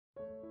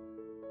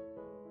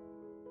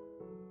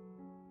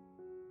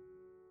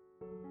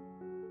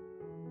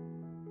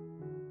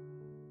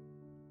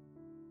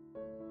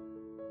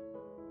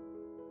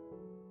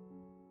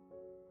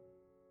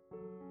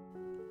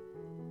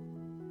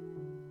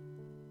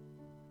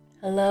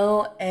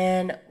Hello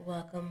and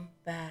welcome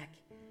back.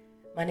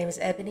 My name is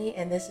Ebony,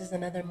 and this is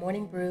another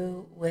morning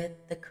brew with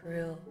the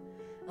crew.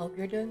 I hope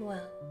you're doing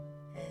well,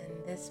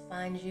 and this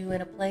finds you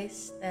in a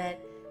place that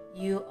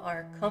you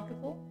are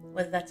comfortable,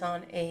 whether that's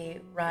on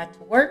a ride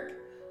to work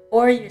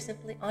or you're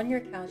simply on your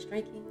couch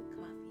drinking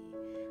coffee.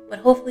 But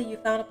hopefully, you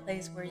found a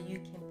place where you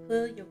can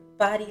pull your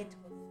body into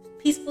a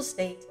peaceful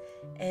state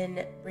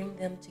and bring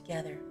them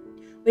together.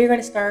 We're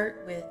going to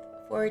start with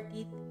four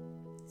deep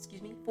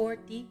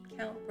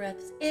count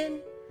breaths in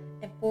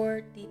and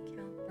four deep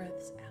count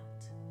breaths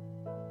out.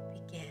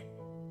 Begin.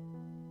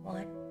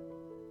 1,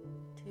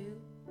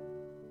 2,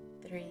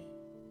 3,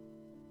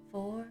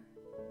 4,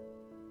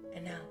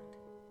 and out.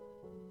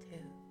 2,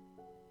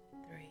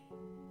 3,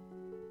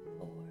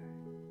 4,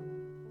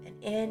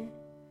 and in.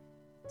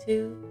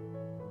 2,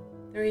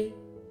 3,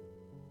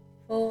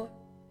 4,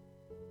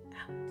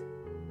 out.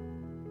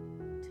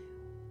 2,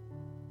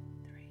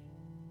 3,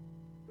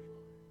 4,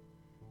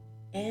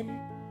 in.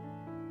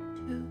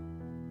 2,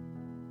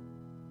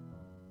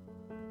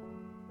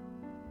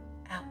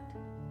 out.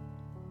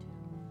 2,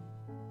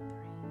 3,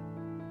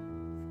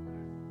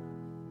 4.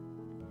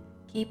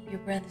 Keep your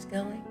breaths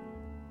going.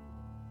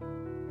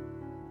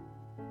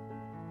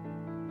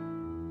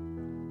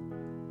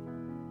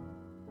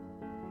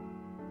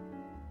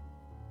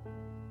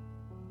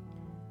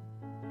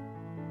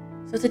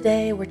 So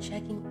today we're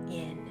checking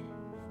in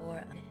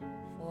for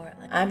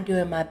I'm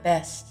doing my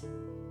best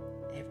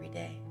every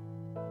day.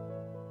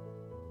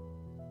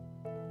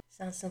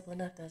 Sounds simple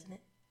enough, doesn't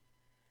it?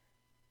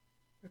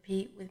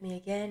 Repeat with me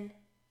again.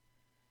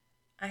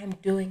 I am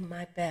doing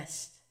my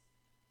best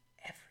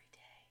every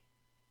day.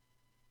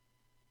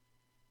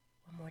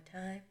 One more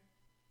time.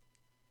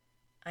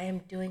 I am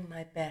doing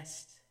my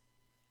best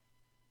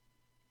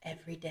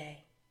every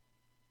day.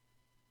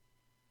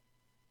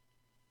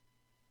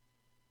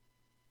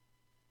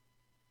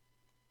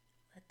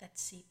 Let that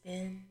seep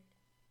in.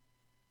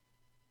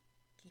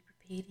 Keep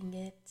repeating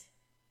it.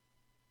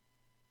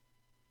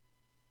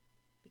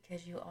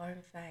 Because you are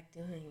in fact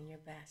doing your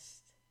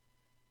best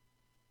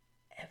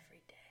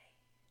every day.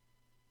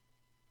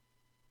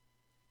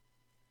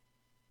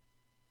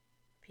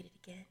 Repeat it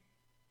again.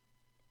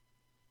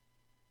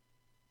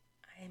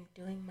 I am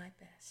doing my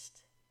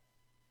best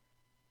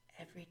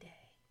every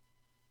day.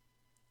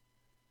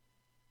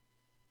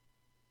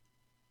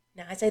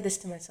 Now, I say this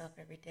to myself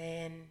every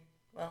day, and,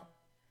 well,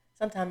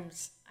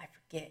 sometimes I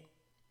forget.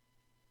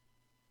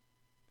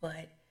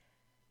 But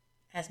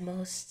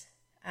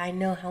I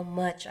know how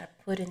much I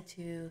put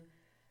into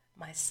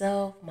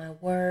myself, my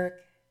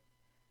work,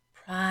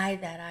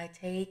 pride that I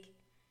take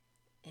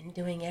in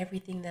doing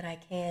everything that I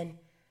can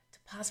to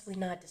possibly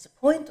not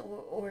disappoint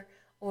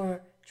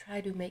or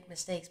try to make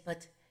mistakes.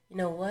 But you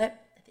know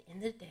what? At the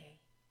end of the day,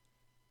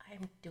 I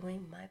am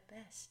doing my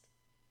best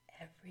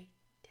every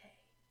day.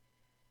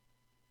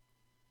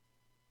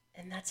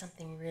 And that's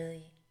something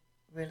really,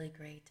 really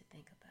great to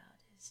think about.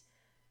 Is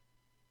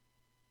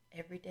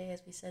every day,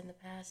 as we said in the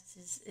past,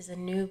 is a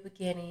new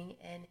beginning,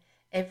 and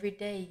every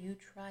day you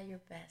try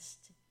your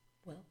best to,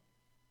 well,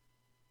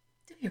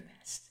 do your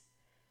best.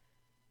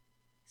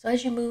 So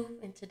as you move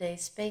in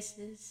today's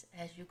spaces,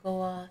 as you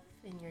go off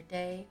in your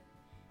day,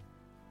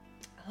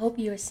 I hope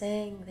you are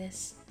saying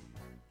this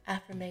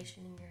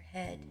affirmation in your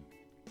head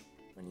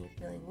when you're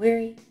feeling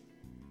weary,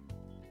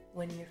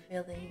 when you're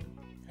feeling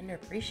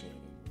underappreciated,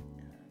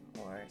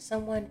 or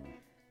someone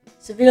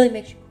severely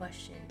makes you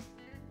question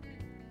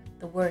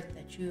the worth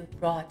that you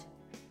brought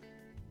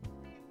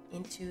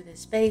into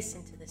this space,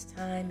 into this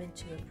time,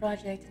 into a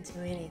project, into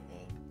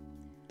anything.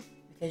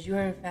 Because you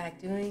are in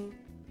fact doing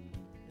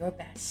your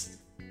best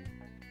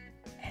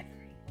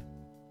every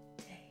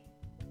day.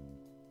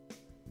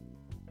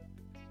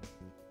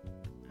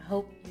 I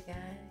hope you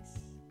guys,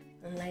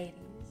 and ladies,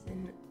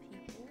 and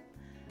people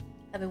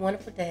have a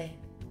wonderful day.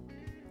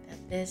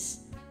 That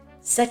this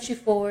sets you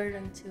forward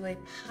into a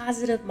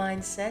positive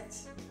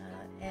mindset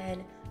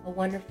and a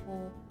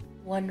wonderful,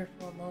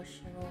 wonderful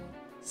emotional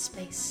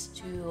space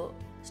to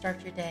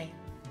start your day.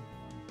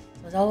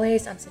 So as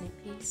always, I'm sending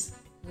peace,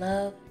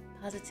 love,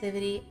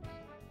 positivity,